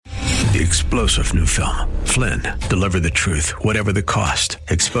The explosive new film, Flynn, deliver the truth, whatever the cost,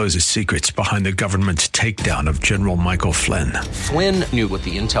 exposes secrets behind the government's takedown of General Michael Flynn. Flynn knew what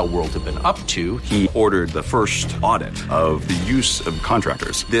the intel world had been up to. He ordered the first audit of the use of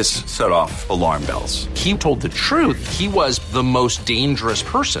contractors. This set off alarm bells. He told the truth. He was the most dangerous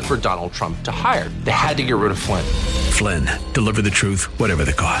person for Donald Trump to hire. They had to get rid of Flynn. Flynn, deliver the truth, whatever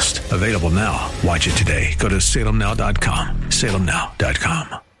the cost. Available now. Watch it today. Go to salemnow.com.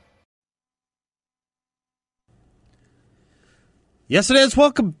 salemnow.com. Yes, it is.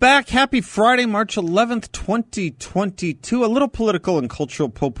 Welcome back. Happy Friday, March 11th, 2022. A little political and cultural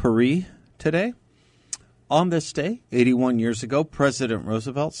potpourri today. On this day, 81 years ago, President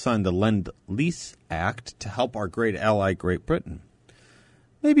Roosevelt signed the Lend-Lease Act to help our great ally, Great Britain.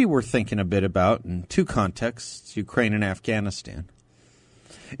 Maybe we're thinking a bit about, in two contexts, Ukraine and Afghanistan.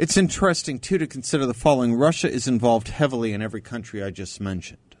 It's interesting, too, to consider the following. Russia is involved heavily in every country I just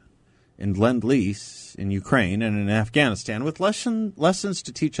mentioned. In Lend-Lease, in Ukraine, and in Afghanistan, with lessons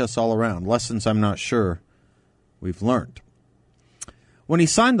to teach us all around, lessons I'm not sure we've learned. When he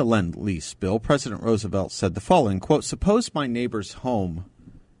signed the Lend-Lease bill, President Roosevelt said the following, quote, "Suppose my neighbor's home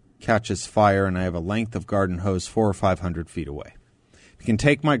catches fire and I have a length of garden hose 400 or 500 feet away. If he can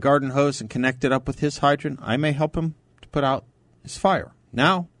take my garden hose and connect it up with his hydrant, I may help him to put out his fire.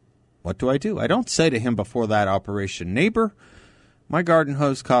 Now, what do? I don't say to him before that operation, neighbor, my garden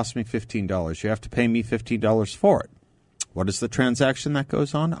hose cost me $15. You have to pay me $15 for it. What is the transaction that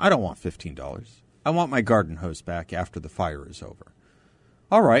goes on? I don't want $15. I want my garden hose back after the fire is over.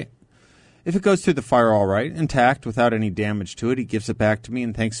 All right. If it goes through the fire all right, intact, without any damage to it, he gives it back to me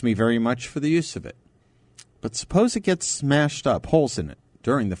and thanks me very much for the use of it. But suppose it gets smashed up, holes in it,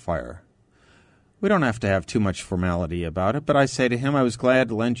 during the fire. We don't have to have too much formality about it, but I say to him, I was glad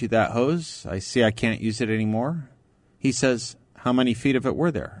to lend you that hose. I see I can't use it anymore. He says, how many feet of it were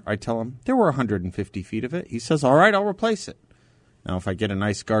there? I tell him, there were 150 feet of it. He says, all right, I'll replace it. Now, if I get a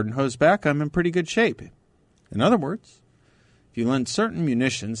nice garden hose back, I'm in pretty good shape. In other words, if you lend certain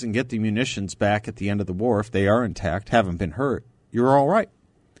munitions and get the munitions back at the end of the war, if they are intact, haven't been hurt, you're all right.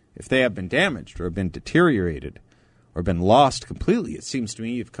 If they have been damaged or been deteriorated or been lost completely, it seems to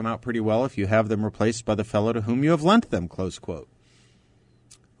me you've come out pretty well if you have them replaced by the fellow to whom you have lent them, close quote.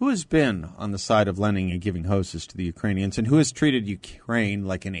 Who has been on the side of lending and giving hoses to the Ukrainians, and who has treated Ukraine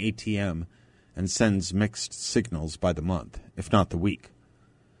like an ATM and sends mixed signals by the month, if not the week?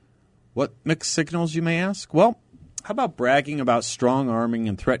 What mixed signals, you may ask? Well, how about bragging about strong-arming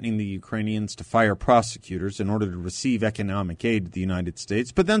and threatening the Ukrainians to fire prosecutors in order to receive economic aid to the United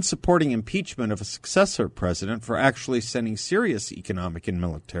States, but then supporting impeachment of a successor president for actually sending serious economic and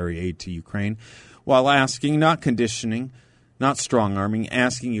military aid to Ukraine, while asking, not conditioning, not strong-arming,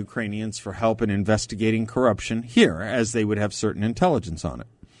 asking Ukrainians for help in investigating corruption here, as they would have certain intelligence on it?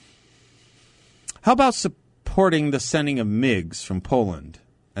 How about supporting the sending of MiGs from Poland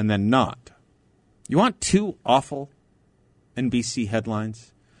and then not? You want two awful NBC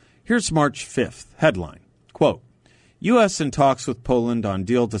headlines? Here's March 5th headline, quote, U.S. in talks with Poland on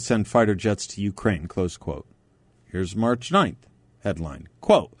deal to send fighter jets to Ukraine, close quote. Here's March 9th headline,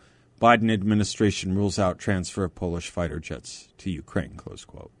 quote, Biden administration rules out transfer of Polish fighter jets to Ukraine, close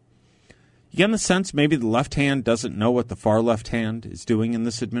quote. You get the sense maybe the left hand doesn't know what the far left hand is doing in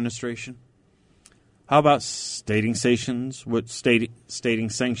this administration? How about stating sanctions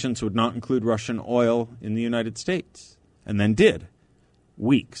would not include Russian oil in the United States, and then did,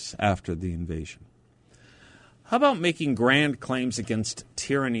 weeks after the invasion? How about making grand claims against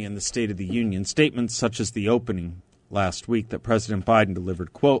tyranny in the State of the Union, statements such as the opening last week that President Biden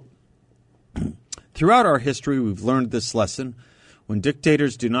delivered, quote, throughout our history, we've learned this lesson. When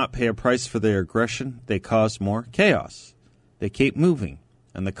dictators do not pay a price for their aggression, they cause more chaos. They keep moving,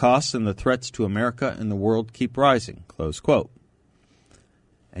 and the costs and the threats to America and the world keep rising, close quote.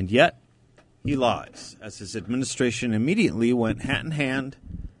 And yet, he lies, as his administration immediately went hand in hand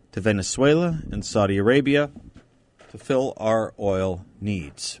to Venezuela and Saudi Arabia to fill our oil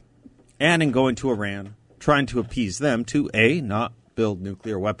needs. And in going to Iran, trying to appease them to, A, not build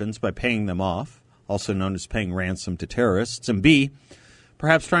nuclear weapons by paying them off, also known as paying ransom to terrorists, and B,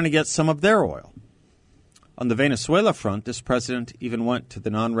 perhaps trying to get some of their oil. On the Venezuela front, this president even went to the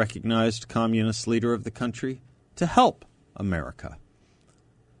non-recognized communist leader of the country to help America.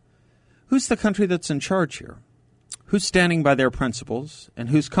 Who's the country that's in charge here? Who's standing by their principles, and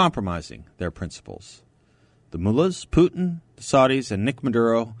who's compromising their principles? The mullahs, Putin, the Saudis, and Nick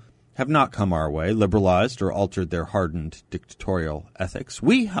Maduro have not come our way, liberalized, or altered their hardened dictatorial ethics.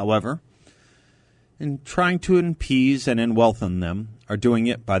 We, however, in trying to appease and enwealthen them, are doing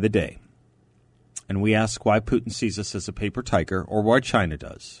it by the day. And we ask why Putin sees us as a paper tiger, or why China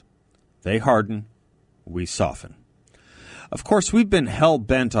does. They harden, we soften. Of course, we've been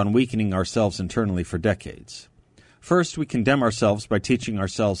hell-bent on weakening ourselves internally for decades. First, we condemn ourselves by teaching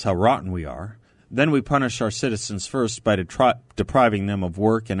ourselves how rotten we are. Then we punish our citizens first by depriving them of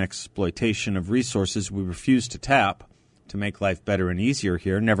work and exploitation of resources we refuse to tap to make life better and easier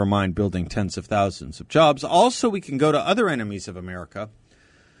here, never mind building tens of thousands of jobs. Also, we can go to other enemies of America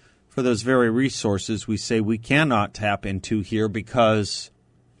for those very resources we say we cannot tap into here because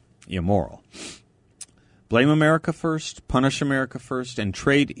immoral. Blame America first, punish America first, and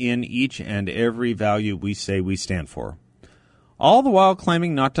trade in each and every value we say we stand for. All the while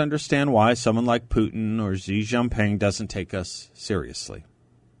claiming not to understand why someone like Putin or Xi Jinping doesn't take us seriously.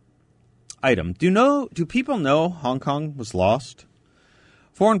 Item. Do people know Hong Kong was lost?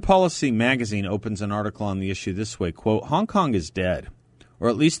 Foreign Policy magazine opens an article on the issue this way, quote, Hong Kong is dead, or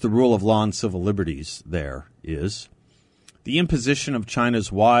at least the rule of law and civil liberties there is. The imposition of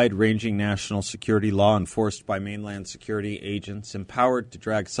China's wide-ranging national security law enforced by mainland security agents empowered to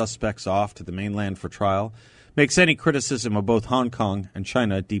drag suspects off to the mainland for trial makes any criticism of both Hong Kong and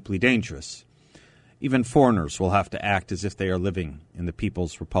China deeply dangerous. Even foreigners will have to act as if they are living in the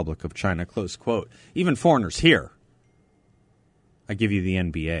People's Republic of China, close quote. Even foreigners here. I give you the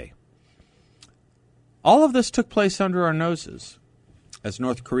NBA. All of this took place under our noses, as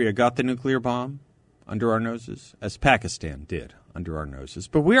North Korea got the nuclear bomb under our noses, as Pakistan did under our noses.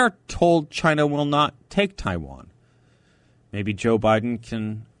 But we are told China will not take Taiwan. Maybe Joe Biden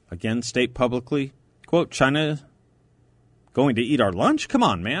can again state publicly, quote, China going to eat our lunch? Come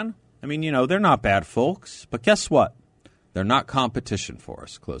on, man. I mean, they're not bad folks. But guess what? They're not competition for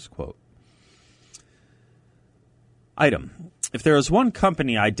us, close quote. Item. If there is one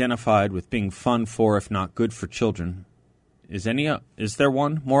company identified with being fun for, if not good for children, is there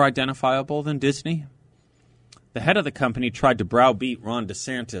one more identifiable than Disney? The head of the company tried to browbeat Ron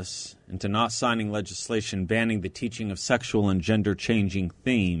DeSantis into not signing legislation banning the teaching of sexual and gender-changing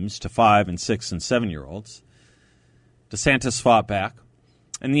themes to 5-, and 6-, and 7-year-olds. DeSantis fought back,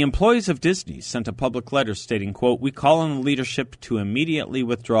 and the employees of Disney sent a public letter stating, quote, we call on the leadership to immediately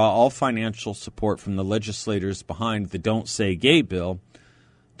withdraw all financial support from the legislators behind the Don't Say Gay bill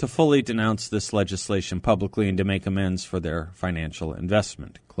to fully denounce this legislation publicly and to make amends for their financial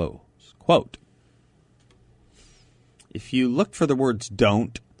investment, close quote. If you looked for the words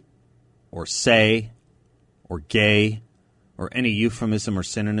don't, or say, or gay, or any euphemism or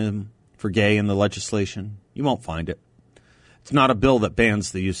synonym for gay in the legislation, you won't find it. It's not a bill that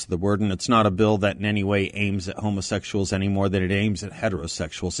bans the use of the word, and it's not a bill that in any way aims at homosexuals any more than it aims at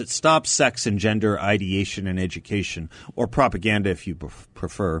heterosexuals. It stops sex and gender ideation and education, or propaganda if you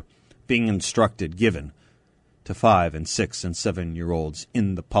prefer, being instructed, given to 5-, and 6-, and 7-year-olds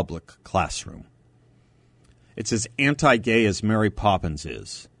in the public classroom. It's as anti-gay as Mary Poppins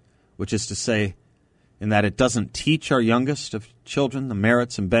is, which is to say, in that it doesn't teach our youngest of children the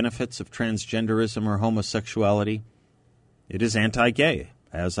merits and benefits of transgenderism or homosexuality. It is anti-gay,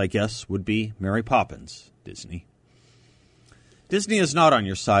 as I guess would be Mary Poppins, Disney. Disney is not on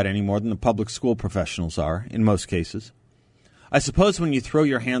your side any more than the public school professionals are, in most cases. I suppose when you throw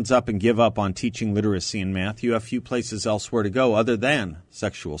your hands up and give up on teaching literacy and math, you have few places elsewhere to go other than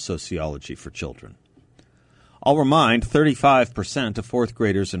sexual sociology for children. I'll remind 35% of fourth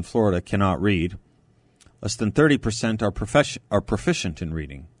graders in Florida cannot read. Less than 30% are proficient in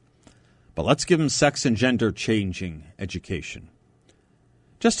reading. But let's give them sex and gender-changing education.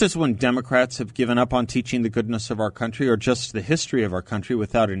 Just as when Democrats have given up on teaching the goodness of our country or just the history of our country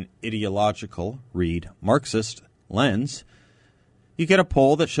without an ideological, read Marxist, lens, you get a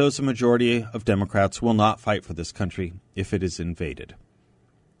poll that shows a majority of Democrats will not fight for this country if it is invaded.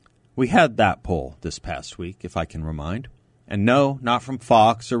 We had that poll this past week, if I can remind. And no, not from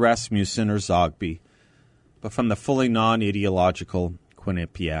Fox or Rasmussen or Zogby, but from the fully non-ideological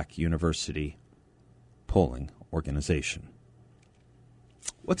Quinnipiac University polling organization.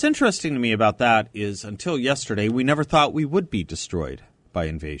 What's interesting to me about that is until yesterday, we never thought we would be destroyed by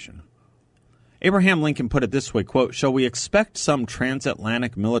invasion. Abraham Lincoln put it this way, quote, shall we expect some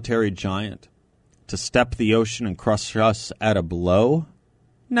transatlantic military giant to step the ocean and crush us at a blow?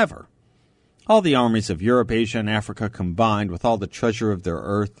 Never. All the armies of Europe, Asia, and Africa combined with all the treasure of their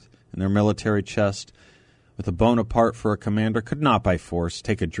earth and their military chest, with a Bonaparte for a commander, could not by force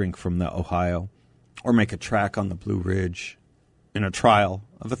take a drink from the Ohio or make a track on the Blue Ridge in a trial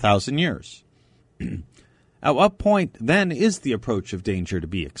of 1,000 years. At what point, then, is the approach of danger to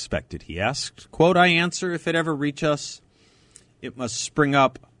be expected, he asked. Quote, I answer, if it ever reach us, it must spring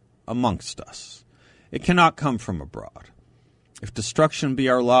up amongst us. It cannot come from abroad. If destruction be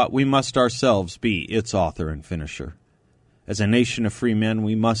our lot, we must ourselves be its author and finisher. As a nation of free men,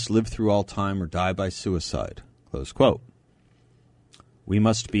 we must live through all time or die by suicide. Close quote. We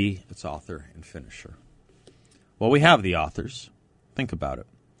must be its author and finisher. Well, we have the authors. Think about it.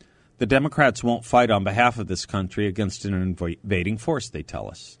 The Democrats won't fight on behalf of this country against an invading force, they tell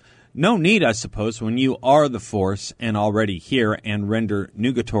us. No need, I suppose, when you are the force and already here and render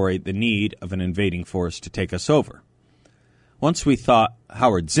nugatory the need of an invading force to take us over. Once we thought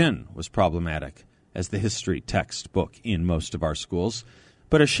Howard Zinn was problematic as the history textbook in most of our schools,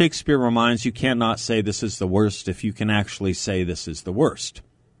 but as Shakespeare reminds, you cannot say this is the worst if you can actually say this is the worst.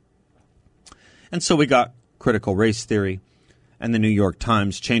 And so we got critical race theory and the New York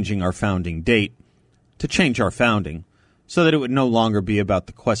Times changing our founding date to change our founding so that it would no longer be about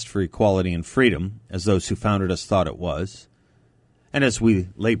the quest for equality and freedom, as those who founded us thought it was, and as we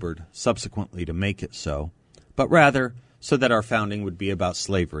labored subsequently to make it so, but rather so that our founding would be about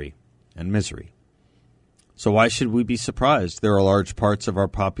slavery and misery. So why should we be surprised? There are large parts of our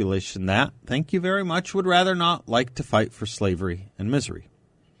population that, thank you very much, would rather not like to fight for slavery and misery.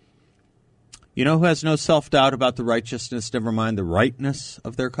 You know who has no self-doubt about the righteousness, never mind the rightness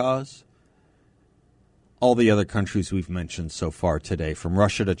of their cause? All the other countries we've mentioned so far today, from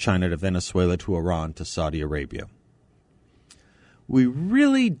Russia to China to Venezuela to Iran to Saudi Arabia. We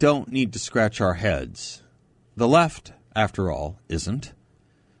really don't need to scratch our heads. The left, after all, isn't.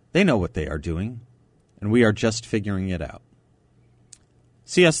 They know what they are doing, and we are just figuring it out.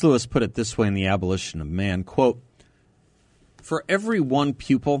 C.S. Lewis put it this way in The Abolition of Man, quote, "For every one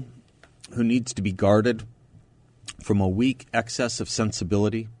pupil who needs to be guarded from a weak excess of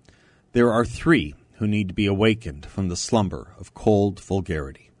sensibility, there are 3 who need to be awakened from the slumber of cold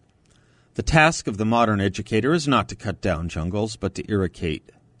vulgarity. The task of the modern educator is not to cut down jungles, but to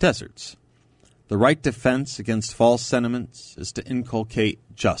irrigate deserts. The right defense against false sentiments is to inculcate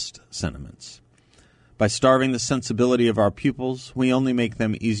just sentiments. By starving the sensibility of our pupils, we only make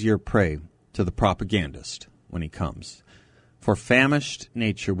them easier prey to the propagandist when he comes. For famished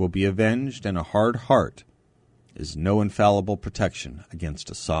nature will be avenged, and a hard heart is no infallible protection against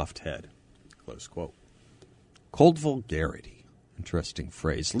a soft head." Close quote. Cold vulgarity. Interesting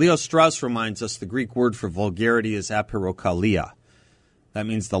phrase. Leo Strauss reminds us the Greek word for vulgarity is aperokalia. That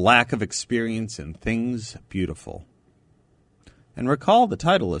means the lack of experience in things beautiful. And recall the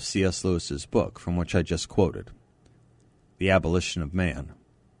title of C.S. Lewis's book, from which I just quoted, The Abolition of Man.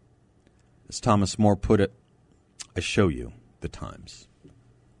 As Thomas More put it, I show you the times.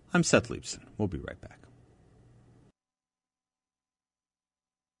 I'm Seth Leibson. We'll be right back.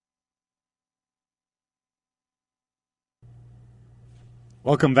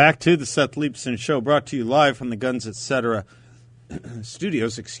 Welcome back to the Seth Leibson Show, brought to you live from the Guns Etc.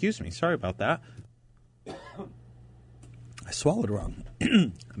 studios. Excuse me. Sorry about that. I swallowed wrong.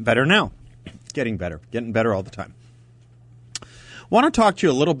 I'm better now. Getting better. Getting better all the time. Want to talk to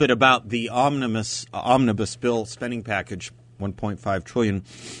you a little bit about the omnibus bill spending package, $1.5 trillion,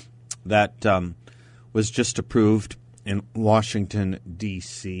 that was just approved in Washington,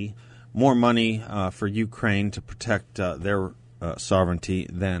 D.C. More money for Ukraine to protect their sovereignty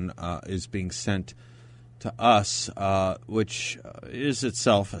than is being sent to us, which is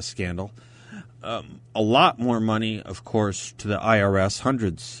itself a scandal. A lot more money, of course, to the IRS,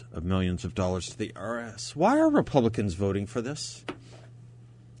 hundreds of millions of dollars to the IRS. Why are Republicans voting for this?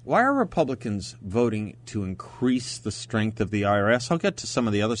 Why are Republicans voting to increase the strength of the IRS? I'll get to some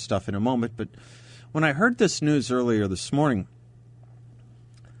of the other stuff in a moment, but when I heard this news earlier this morning,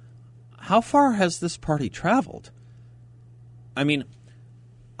 how far has this party traveled? I mean,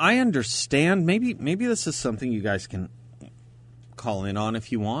 I understand, maybe this is something you guys can call in on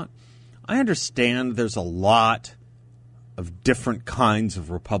if you want. I understand there's a lot of different kinds of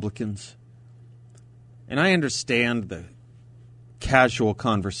Republicans, and I understand the casual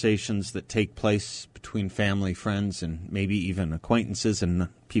conversations that take place between family, friends, and maybe even acquaintances and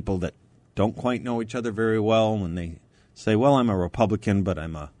people that don't quite know each other very well when they say, well, I'm a Republican, but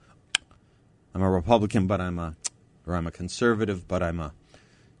I'm a Republican, but I'm a conservative, but I'm a...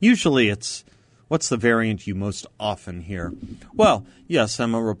 Usually it's, what's the variant you most often hear? Well, yes,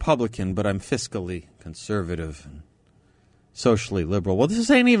 I'm a Republican, but I'm fiscally conservative and socially liberal. Well, this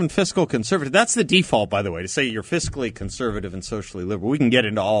ain't even fiscal conservative. That's the default, by the way, to say you're fiscally conservative and socially liberal. We can get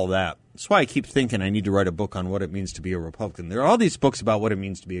into all that. That's why I keep thinking I need to write a book on what it means to be a Republican. There are all these books about what it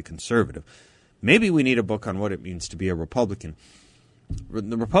means to be a conservative. Maybe we need a book on what it means to be a Republican.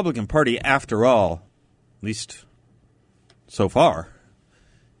 The Republican Party, after all, at least so far,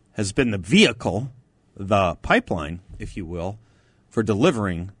 has been the vehicle, the pipeline, if you will, for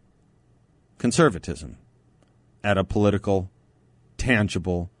delivering conservatism at a political,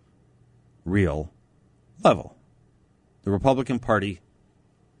 tangible, real level. The Republican Party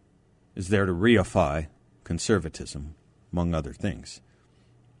is there to reify conservatism, among other things.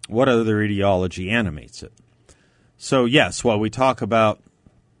 What other ideology animates it? So, yes, while we talk about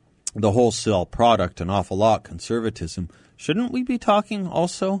the wholesale product an awful lot, conservatism, shouldn't we be talking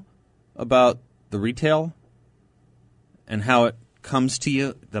also about the retail and how it comes to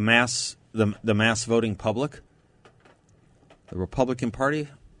you, the mass voting public? The Republican Party,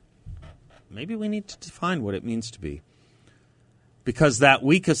 maybe we need to define what it means to be. Because that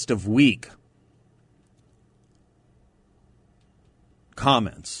weakest of weak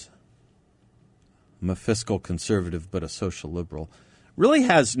comments, I'm a fiscal conservative but a social liberal, really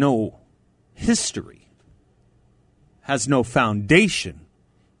has no history, has no foundation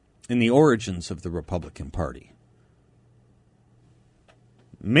in the origins of the Republican Party.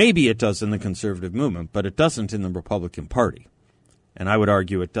 Maybe it does in the conservative movement, but it doesn't in the Republican Party. And I would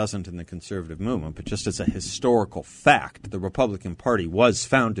argue it doesn't in the conservative movement, but just as a historical fact, the Republican Party was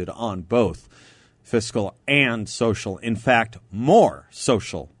founded on both fiscal and social, in fact, more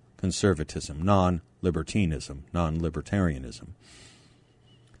social conservatism, non-libertinism, non-libertarianism.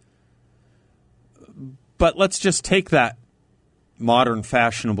 But let's just take that modern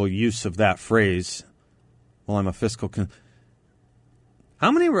fashionable use of that phrase, well, I'm a fiscal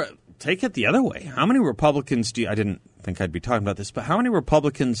take it the other way. How many Republicans I didn't think I'd be talking about this, but how many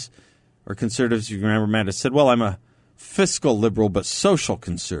Republicans or conservatives, you remember, Matt, has said, well, I'm a fiscal liberal but social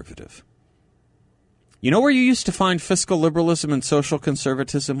conservative? You know where you used to find fiscal liberalism and social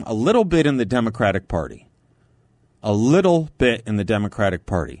conservatism? A little bit in the Democratic Party. A little bit in the Democratic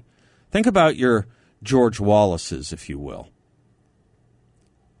Party. Think about your George Wallaces, if you will.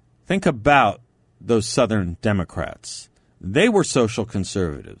 Think about those Southern Democrats. They were social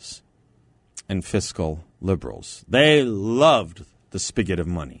conservatives and fiscal liberals. They loved the spigot of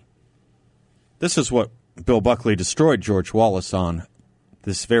money. This is what Bill Buckley destroyed George Wallace on,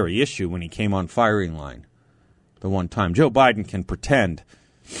 this very issue, when he came on firing line the one time. Joe Biden can pretend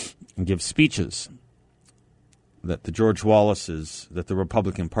and give speeches that the George Wallaces, that the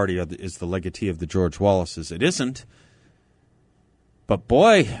Republican Party is the legatee of the George Wallaces. It isn't. But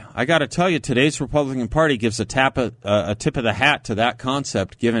boy, I got to tell you, today's Republican Party gives a tip of the hat to that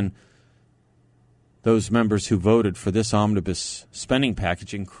concept, given those members who voted for this omnibus spending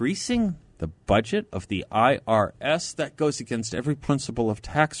package, increasing the budget of the IRS. That goes against every principle of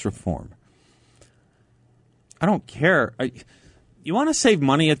tax reform. I don't care. You want to save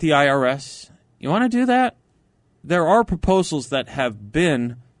money at the IRS? You want to do that? There are proposals that have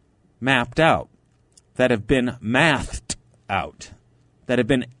been mapped out, that have been mathed out, that have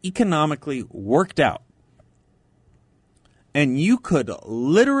been economically worked out. And you could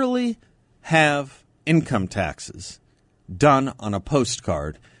literally have income taxes done on a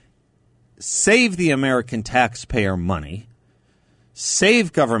postcard, save the American taxpayer money,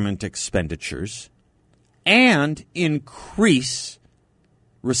 save government expenditures, and increase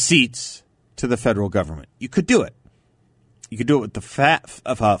receipts to the federal government. You could do it. You could do it with the flat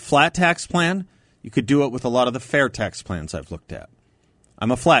tax plan. You could do it with a lot of the fair tax plans I've looked at.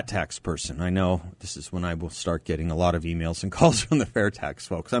 I'm a flat tax person. I know this is when I will start getting a lot of emails and calls from the fair tax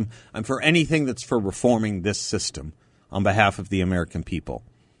folks. I'm for anything that's for reforming this system on behalf of the American people.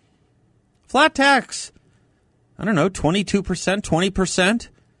 Flat tax, I don't know, 22%, 20%.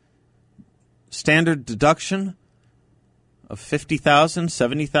 Standard deduction of $50,000,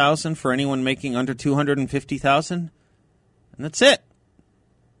 $70,000 for anyone making under $250,000. And that's it.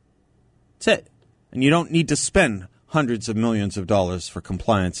 That's it. And you don't need to spend hundreds of millions of dollars for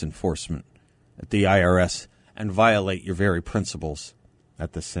compliance enforcement at the IRS and violate your very principles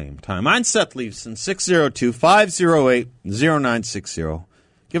at the same time. I'm Seth Leibson, 602-508-0960.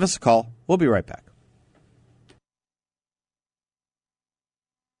 Give us a call. We'll be right back.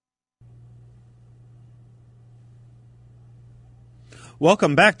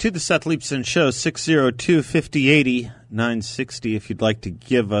 Welcome back to the Seth Leibson Show, 602-5080-960 if you'd like to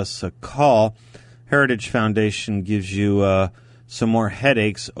give us a call. Heritage Foundation gives you some more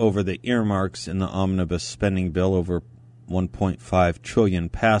headaches over the earmarks in the omnibus spending bill. Over $1.5 trillion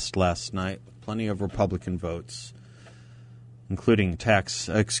passed last night, with plenty of Republican votes, including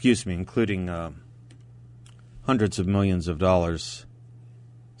hundreds of millions of dollars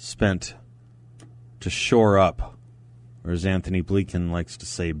spent to shore up, or as Anthony Blinken likes to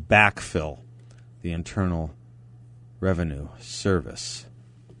say, backfill the Internal Revenue Service.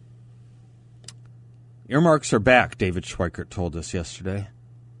 Earmarks are back, David Schweikert told us yesterday.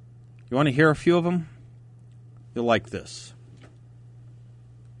 You want to hear a few of them? You'll like this.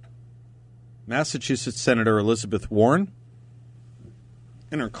 Massachusetts Senator Elizabeth Warren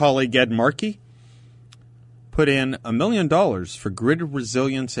and her colleague Ed Markey put in $1 million for grid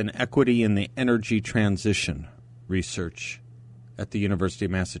resilience and equity in the energy transition research at the University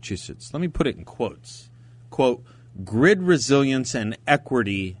of Massachusetts. Let me put it in quotes. Quote, grid resilience and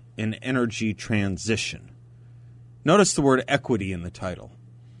equity in energy transition. Notice the word equity in the title.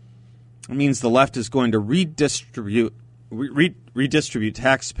 It means the left is going to redistribute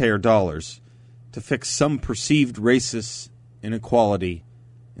taxpayer dollars to fix some perceived racist inequality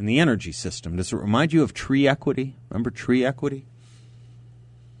in the energy system. Does it remind you of tree equity? Remember tree equity?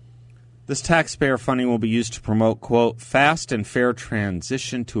 This taxpayer funding will be used to promote, quote, fast and fair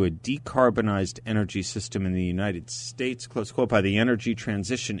transition to a decarbonized energy system in the United States, close quote, by the Energy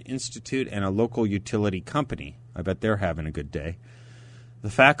Transition Institute and a local utility company. I bet they're having a good day. The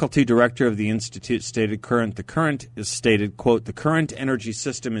faculty director of the institute stated, quote, the current energy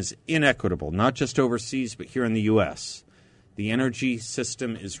system is inequitable, not just overseas, but here in the U.S. The energy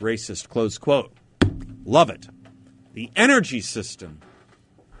system is racist, close quote. Love it. The energy system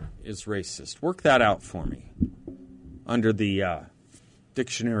is racist. Work that out for me under the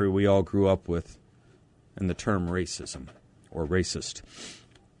dictionary we all grew up with and the term racism or racist.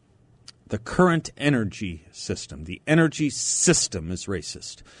 The current energy system. The energy system is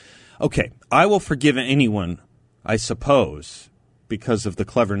racist. Okay, I will forgive anyone, I suppose, because of the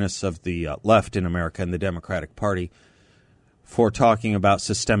cleverness of the left in America and the Democratic Party, for talking about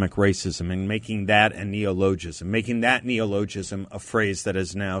systemic racism and making that a neologism, a phrase that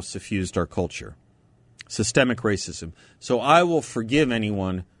has now suffused our culture. Systemic racism. So I will forgive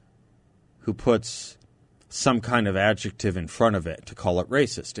anyone who puts some kind of adjective in front of it to call it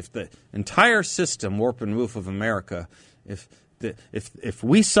racist. If the entire system, warp and woof of America, if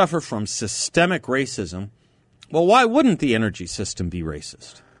we suffer from systemic racism, well, why wouldn't the energy system be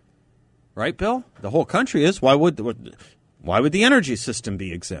racist? Right, Bill? The whole country is. Why would the energy system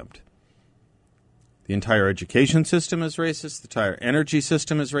be exempt? The entire education system is racist. The entire energy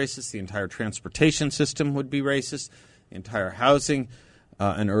system is racist. The entire transportation system would be racist. The entire housing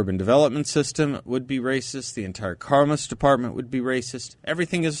and urban development system would be racist. The entire Commerce Department would be racist.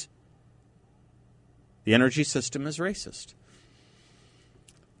 Everything is. The energy system is racist.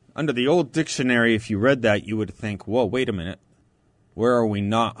 Under the old dictionary, if you read that, you would think, whoa, wait a minute. Where are we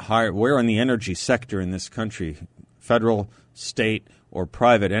not hired? Where in the energy sector in this country, federal, state, or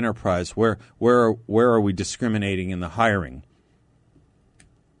private enterprise, where are we discriminating in the hiring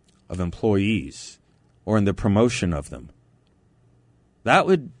of employees or in the promotion of them? That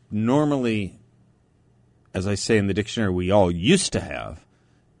would normally, as I say in the dictionary we all used to have,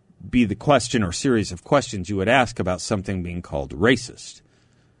 be the question or series of questions you would ask about something being called racist.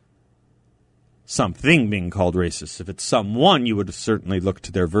 Something being called racist. If it's someone, you would certainly look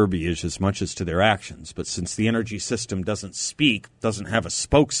to their verbiage as much as to their actions. But since the energy system doesn't have a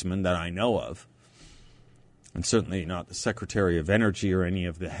spokesman that I know of, and certainly not the Secretary of Energy or any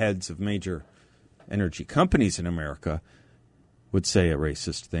of the heads of major energy companies in America would say a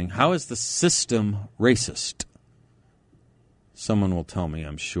racist thing, how is the system racist? Someone will tell me,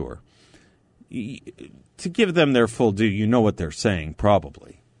 I'm sure. To give them their full due, you know what they're saying,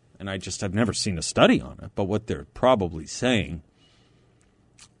 probably. And I've never seen a study on it, but what they're probably saying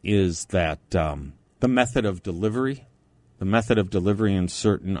is that the method of delivery in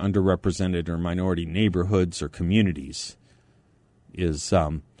certain underrepresented or minority neighborhoods or communities is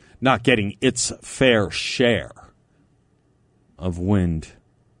not getting its fair share of wind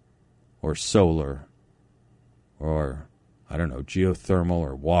or solar or, I don't know, geothermal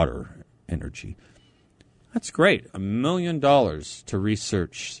or water energy. That's great. $1 million to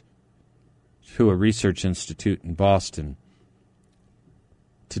research, to a research institute in Boston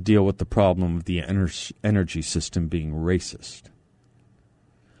to deal with the problem of the energy system being racist.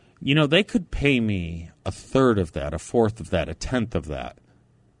 You know, they could pay me a third of that, a fourth of that, a tenth of that,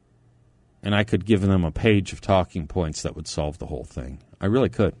 and I could give them a page of talking points that would solve the whole thing. I really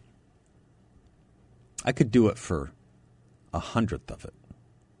could. I could do it for 100th of it.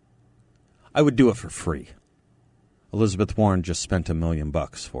 I would do it for free. Elizabeth Warren just spent $1 million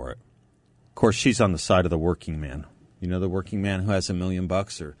for it. Of course, she's on the side of the working man. You know, the working man who has $1 million,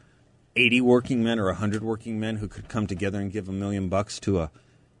 or 80 working men or 100 working men who could come together and give $1 million to a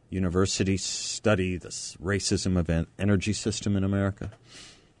university study this racism of an energy system in America.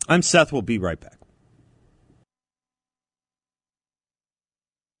 I'm Seth. We'll be right back.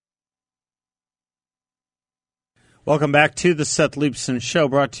 Welcome back to the Seth Leibsohn Show,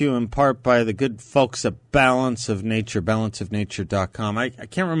 brought to you in part by the good folks at Balance of Nature, balanceofnature.com. I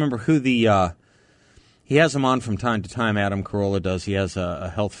can't remember who he has them on from time to time, Adam Carolla does. He has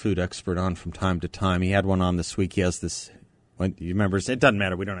a health food expert on from time to time. He had one on this week. He has this, you remember, it doesn't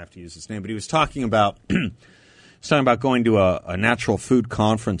matter, we don't have to use his name, but he was talking about was talking about going to a natural food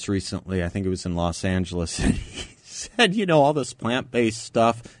conference recently. I think it was in Los Angeles. And he said, all this plant-based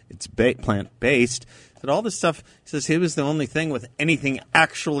stuff, it's plant-based. That all this stuff, he says he was the only thing with anything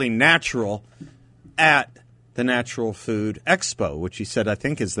actually natural at the Natural Food Expo, which he said I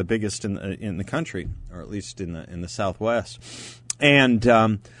think is the biggest in the country, or at least in the Southwest. And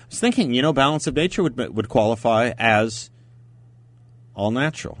I was thinking, Balance of Nature would qualify as all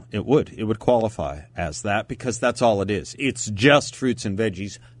natural. It would qualify as that because that's all it is. It's just fruits and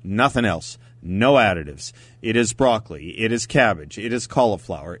veggies, nothing else. No additives. It is broccoli. It is cabbage. It is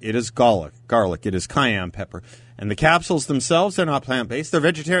cauliflower. It is garlic. It is cayenne pepper. And the capsules themselves, they're not plant-based. They're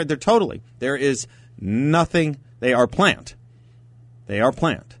vegetarian. They're totally. There is nothing. They are plant. They are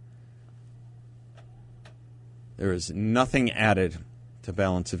plant. There is nothing added to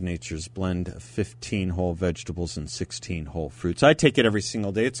Balance of Nature's blend of 15 whole vegetables and 16 whole fruits. I take it every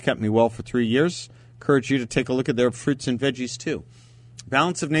single day. It's kept me well for 3 years. Encourage you to take a look at their fruits and veggies, too.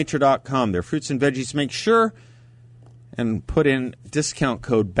 Balanceofnature.com. Their fruits and veggies. Make sure and put in discount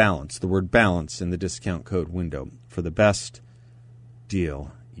code BALANCE, the word BALANCE, in the discount code window for the best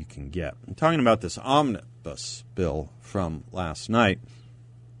deal you can get. I'm talking about this omnibus bill from last night.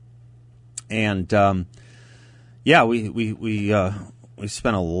 And, we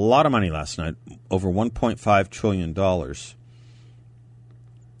spent a lot of money last night, over $1.5 trillion.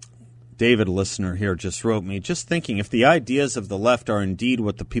 David, a listener here, just wrote me, just thinking, if the ideas of the left are indeed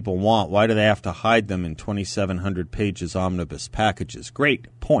what the people want, why do they have to hide them in 2,700 pages omnibus packages? Great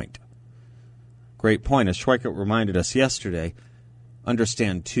point. Great point. As Schweikert reminded us yesterday,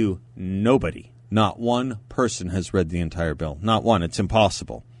 understand, too, nobody, not one person has read the entire bill. Not one. It's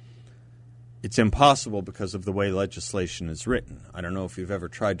impossible. It's impossible because of the way legislation is written. I don't know if you've ever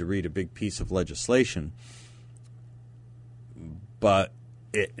tried to read a big piece of legislation, but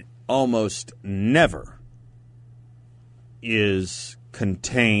it almost never is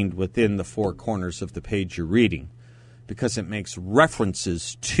contained within the four corners of the page you're reading because it makes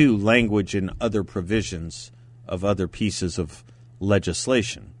references to language in other provisions of other pieces of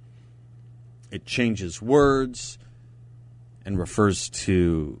legislation. It changes words and refers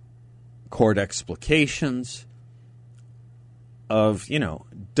to court explications of,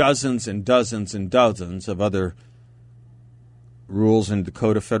 dozens and dozens and dozens of other rules and the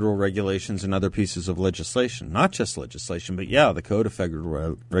Code of Federal Regulations and other pieces of legislation. Not just legislation, but the Code of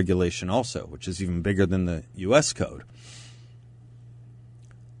Federal Regulation also, which is even bigger than the U.S. Code.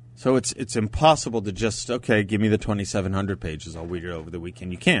 So it's impossible to just, give me the 2,700 pages, I'll read it over the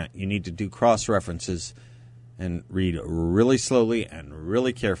weekend. You can't. You need to do cross-references and read really slowly and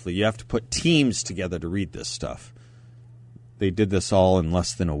really carefully. You have to put teams together to read this stuff. They did this all in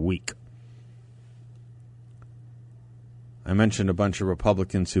less than a week. I mentioned a bunch of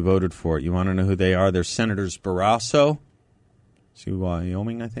Republicans who voted for it. You want to know who they are? They're Senators Barrasso,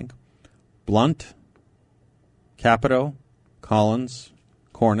 Wyoming, I think, Blunt, Capito, Collins,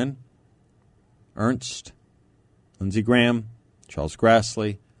 Cornyn, Ernst, Lindsey Graham, Charles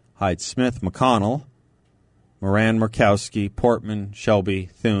Grassley, Hyde-Smith, McConnell, Moran, Murkowski, Portman, Shelby,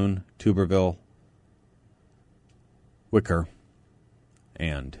 Thune, Tuberville, Wicker,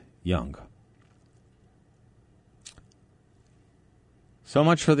 and Young. So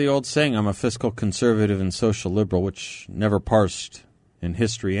much for the old saying, I'm a fiscal conservative and social liberal, which never parsed in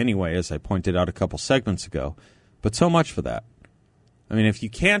history anyway, as I pointed out a couple segments ago. But so much for that. I mean, if you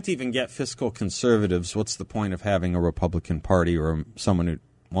can't even get fiscal conservatives, what's the point of having a Republican Party or someone who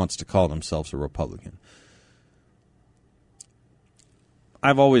wants to call themselves a Republican?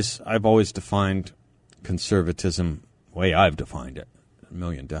 I've always defined conservatism the way I've defined it, a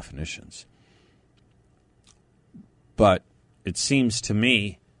million definitions. But it seems to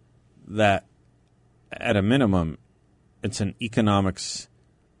me that at a minimum, it's an economics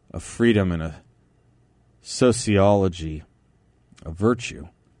of freedom and a sociology of virtue.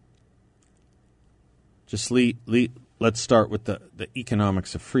 Just let's start with the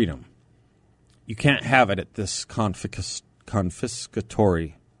economics of freedom. You can't have it at this confiscatory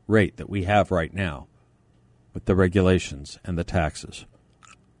rate that we have right now with the regulations and the taxes.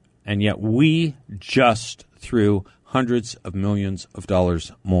 And yet we just threw hundreds of millions of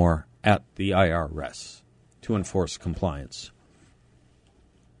dollars more at the IRS to enforce compliance.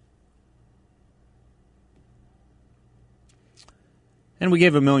 And we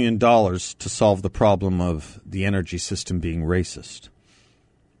gave $1 million to solve the problem of the energy system being racist.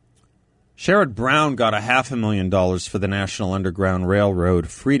 Sherrod Brown got $500,000 for the National Underground Railroad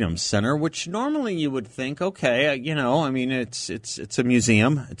Freedom Center, which normally you would think, it's a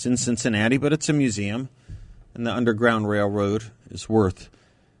museum. It's in Cincinnati, but it's a museum. And the Underground Railroad is worth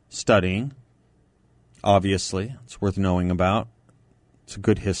studying. obviously. It's worth knowing about. It's a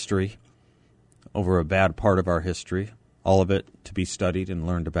good history over a bad part of our history. All of it to be studied and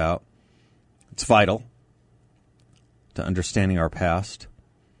learned about. It's vital to understanding our past.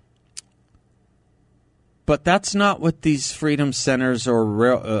 But that's not what these freedom centers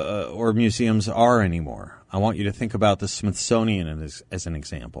or museums are anymore. I want you to think about the Smithsonian as an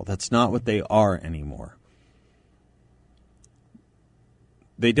example. That's not what they are anymore.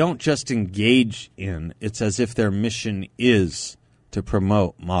 They don't just engage in, it's as if their mission is to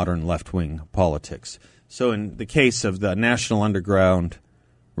promote modern left-wing politics. So in the case of the National Underground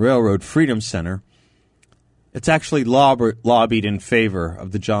Railroad Freedom Center, it's actually lobbied in favor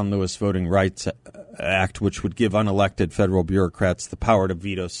of the John Lewis Voting Rights Act, which would give unelected federal bureaucrats the power to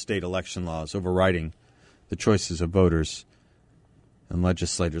veto state election laws, overriding the choices of voters and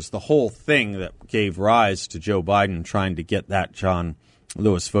legislators. The whole thing that gave rise to Joe Biden trying to get that John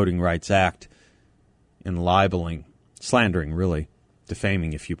Lewis Voting Rights Act in libeling, slandering, really,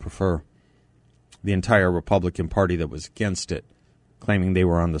 defaming if you prefer, the entire Republican Party that was against it, claiming they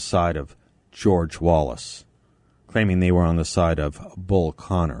were on the side of George Wallace, claiming they were on the side of Bull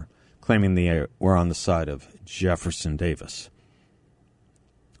Connor, claiming they were on the side of Jefferson Davis.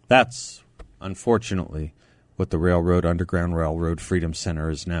 That's, unfortunately, what the Underground Railroad Freedom Center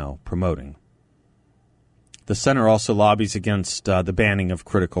is now promoting. The center also lobbies against the banning of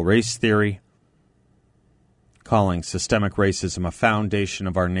critical race theory, calling systemic racism a foundation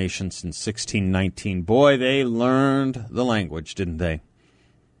of our nation since 1619. Boy, they learned the language, didn't they?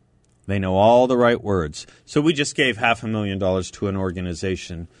 They know all the right words. So we just gave $500,000 to an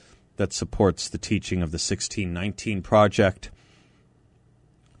organization that supports the teaching of the 1619 Project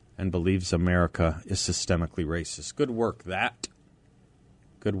and believes America is systemically racist. Good work, that.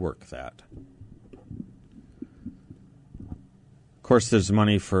 Good work, that. Of course, there's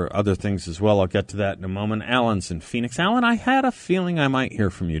money for other things as well. I'll get to that in a moment. Alan's in Phoenix. Alan, I had a feeling I might hear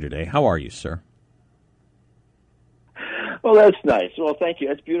from you today. How are you, sir? Well, that's nice. Well, thank you.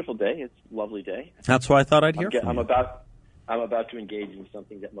 It's a beautiful day. It's a lovely day. That's why I thought I'd hear from you. I'm about to engage in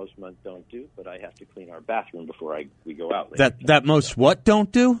something that most men don't do, but I have to clean our bathroom before we go out later. That most what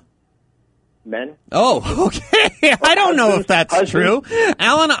don't do? Men. Oh, okay. I don't know if that's true.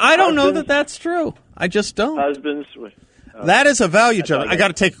 Alan, I don't know that that's true. I just don't. Husbands. That is a value jump. I got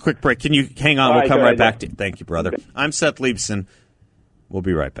to take a quick break. Can you hang on? We'll come right back to you. Thank you, brother. Okay. I'm Seth Leibson. We'll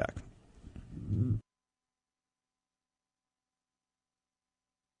be right back.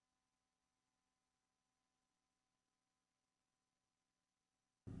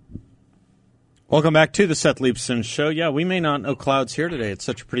 Welcome back to the Seth Leibson Show. Yeah, we may not know clouds here today. It's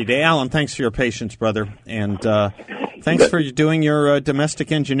such a pretty day. Alan, thanks for your patience, brother. And thanks for doing your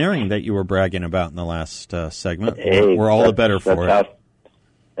domestic engineering that you were bragging about in the last segment. Hey, we're all the better for it.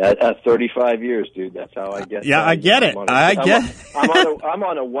 At 35 years, dude. That's how I get. Yeah, I get it. I'm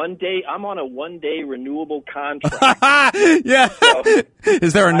on a one day renewable contract. Yeah. So,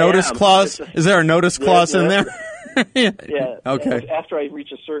 is there a notice clause? Is there a notice clause in there? Yeah. Okay. After I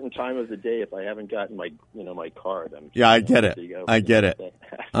reach a certain time of the day, if I haven't gotten my card, I get it. I get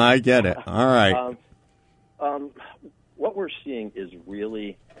it. All right. What we're seeing is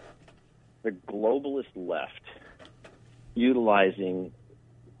really the globalist left utilizing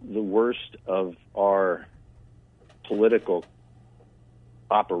the worst of our political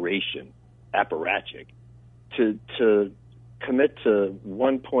apparatchik, to commit to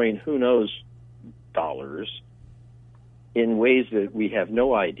who knows dollars in ways that we have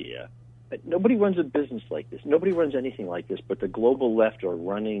no idea. Nobody runs a business like this. Nobody runs anything like this, but the global left are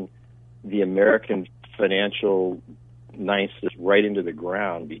running the American financial ninths right into the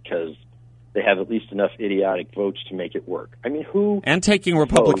ground because they have at least enough idiotic votes to make it work. I mean, and taking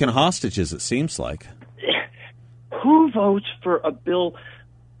Republican hostages, it seems like. Who votes for a bill?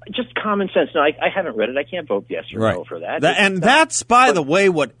 Just common sense. No, I haven't read it. I can't vote yes or no for that. That's, by the way,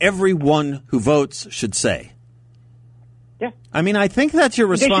 what everyone who votes should say. Yeah. I mean, I think that's your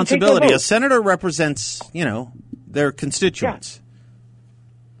responsibility. A senator represents, their constituents. Yeah.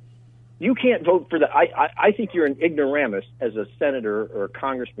 You can't vote for that. I think you're an ignoramus as a senator or a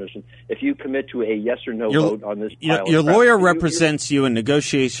congressman if you commit to a yes or no vote on this pile Your lawyer represents you in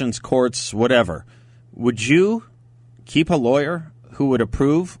negotiations, courts, whatever. Would you keep a lawyer who would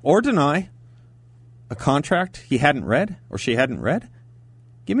approve or deny a contract he hadn't read or she hadn't read?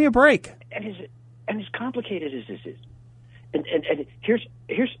 Give me a break. And as complicated as this is, and here's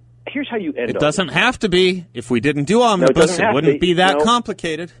how you end up. It doesn't have to be. If we didn't do omnibus, it wouldn't be that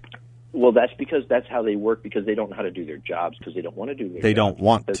complicated. Well, that's because that's how they work, because they don't know how to do their jobs, because they don't want to do their jobs. They don't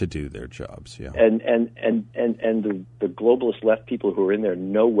want to do their jobs, yeah. And the globalist left people who are in there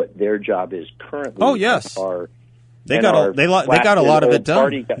know what their job is currently. Oh, yes. They got a lot of it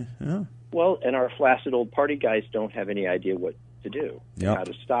done. Yeah. Well, and our flaccid old party guys don't have any idea what to do, how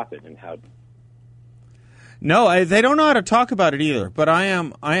to stop it, and how. No, they don't know how to talk about it either. But I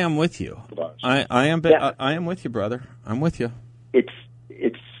am with you. I am with you, brother. I'm with you.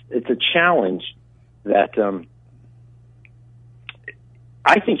 It's a challenge that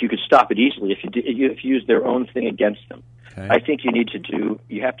I think you could stop it easily if you use their own thing against them. Okay. I think you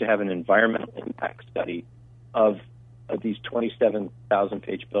have to have an environmental impact study of these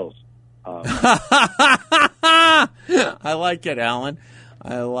 27,000-page bills. I like it, Alan.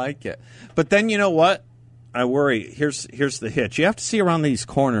 I like it. But then you know what? I worry. Here's the hitch. You have to see around these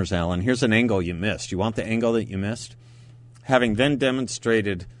corners, Alan. Here's an angle you missed. You want the angle that you missed? Having then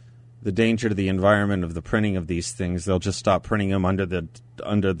demonstrated the danger to the environment of the printing of these things, they'll just stop printing them under the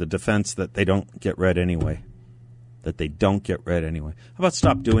defense that they don't get read anyway. How about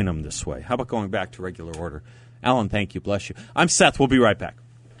stop doing them this way? How about going back to regular order? Alan, thank you. Bless you. I'm Seth. We'll be right back.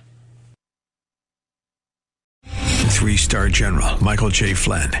 3-star General Michael J.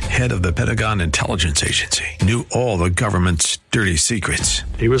 Flynn, head of the Pentagon Intelligence Agency, knew all the government's dirty secrets.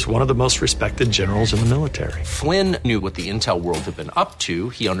 He was one of the most respected generals in the military. Flynn knew what the intel world had been up to.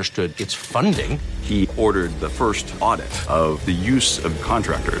 He understood its funding. He ordered the first audit of the use of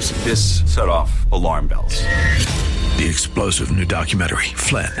contractors. This set off alarm bells. The explosive new documentary,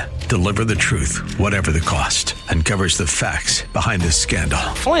 Flynn, Deliver the Truth, Whatever the Cost, uncovers the facts behind this scandal.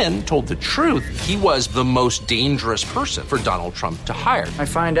 Flynn told the truth. He was the most dangerous person for Donald Trump to hire. I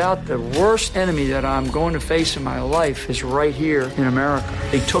find out the worst enemy that I'm going to face in my life is right here in America.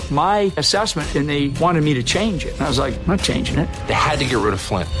 They took my assessment and they wanted me to change it. And I was like, I'm not changing it. They had to get rid of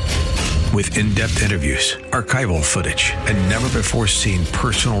Flynn. With in-depth interviews, archival footage, and never-before-seen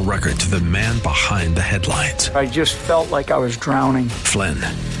personal records of the man behind the headlines. I just felt like I was drowning. Flynn,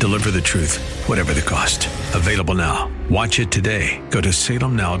 Deliver the Truth, Whatever the Cost. Available now. Watch it today. Go to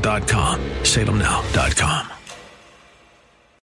salemnow.com. salemnow.com.